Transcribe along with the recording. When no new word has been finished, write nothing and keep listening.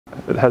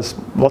It has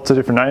lots of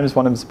different names.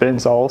 One of them is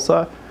Bairnsdale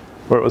Ulcer,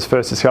 where it was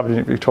first discovered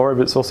in Victoria,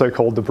 but it's also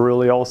called the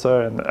Bairnsdale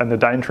Ulcer and the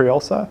Daintree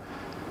Ulcer.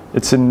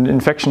 It's an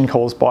infection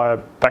caused by a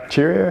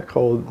bacteria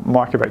called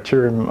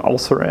Mycobacterium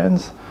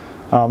ulcerans.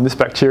 This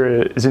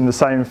bacteria is in the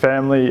same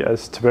family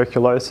as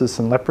tuberculosis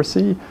and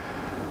leprosy.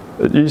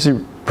 It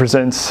usually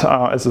presents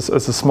as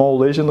a small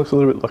lesion, looks a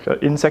little bit like an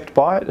insect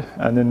bite,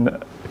 and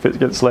then if it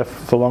gets left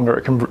for longer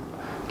it can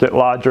get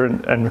larger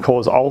and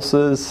cause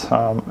ulcers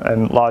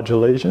and larger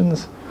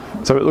lesions.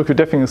 So we're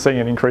definitely seeing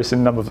an increase in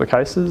the number of the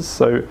cases.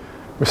 So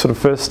we sort of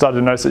first started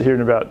to notice it here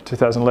in about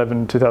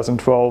 2011,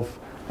 2012,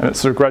 and it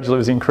sort of gradually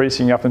was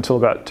increasing up until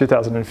about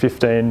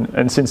 2015,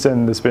 and since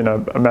then there's been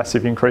a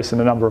massive increase in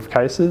the number of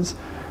cases.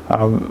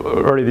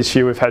 Already this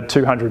year we've had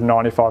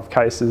 295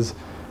 cases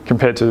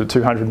compared to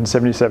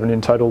 277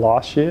 in total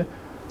last year.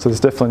 So there's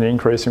definitely an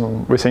increase,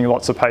 and we're seeing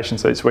lots of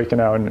patients each week in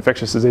our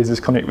infectious diseases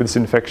clinic with this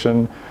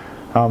infection,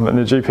 and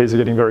the GPs are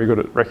getting very good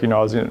at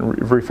recognising it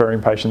and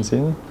referring patients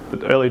in.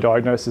 Early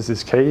diagnosis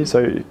is key,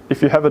 so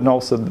if you have an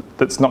ulcer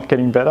that's not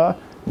getting better,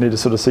 you need to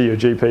sort of see your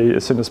GP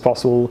as soon as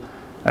possible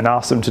and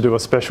ask them to do a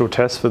special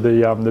test for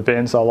the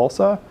Bairnsdale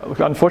ulcer. Look,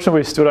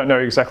 unfortunately, we still don't know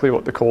exactly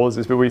what the cause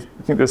is, but we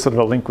think there's sort of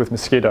a link with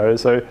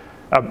mosquitoes. So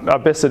our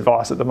best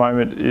advice at the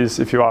moment is,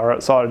 if you are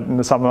outside in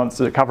the summer months,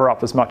 to cover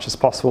up as much as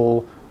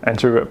possible and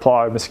to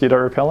apply mosquito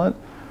repellent.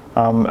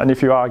 And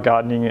if you are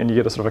gardening and you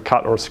get a sort of a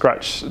cut or a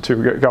scratch,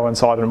 to go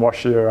inside and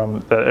wash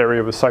that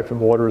area with soap and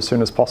water as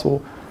soon as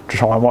possible to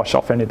try and wash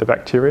off any of the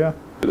bacteria.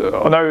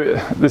 I know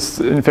this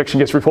infection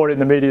gets reported in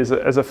the media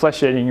as a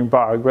flesh-eating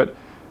bug, but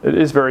it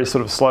is very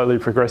sort of slowly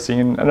progressing,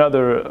 and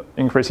other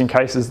increasing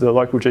cases, the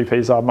local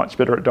GPs are much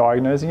better at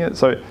diagnosing it.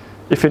 So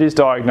if it is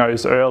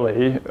diagnosed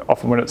early,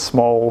 often when it's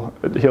small,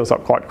 it heals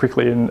up quite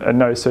quickly and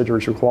no surgery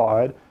is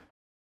required.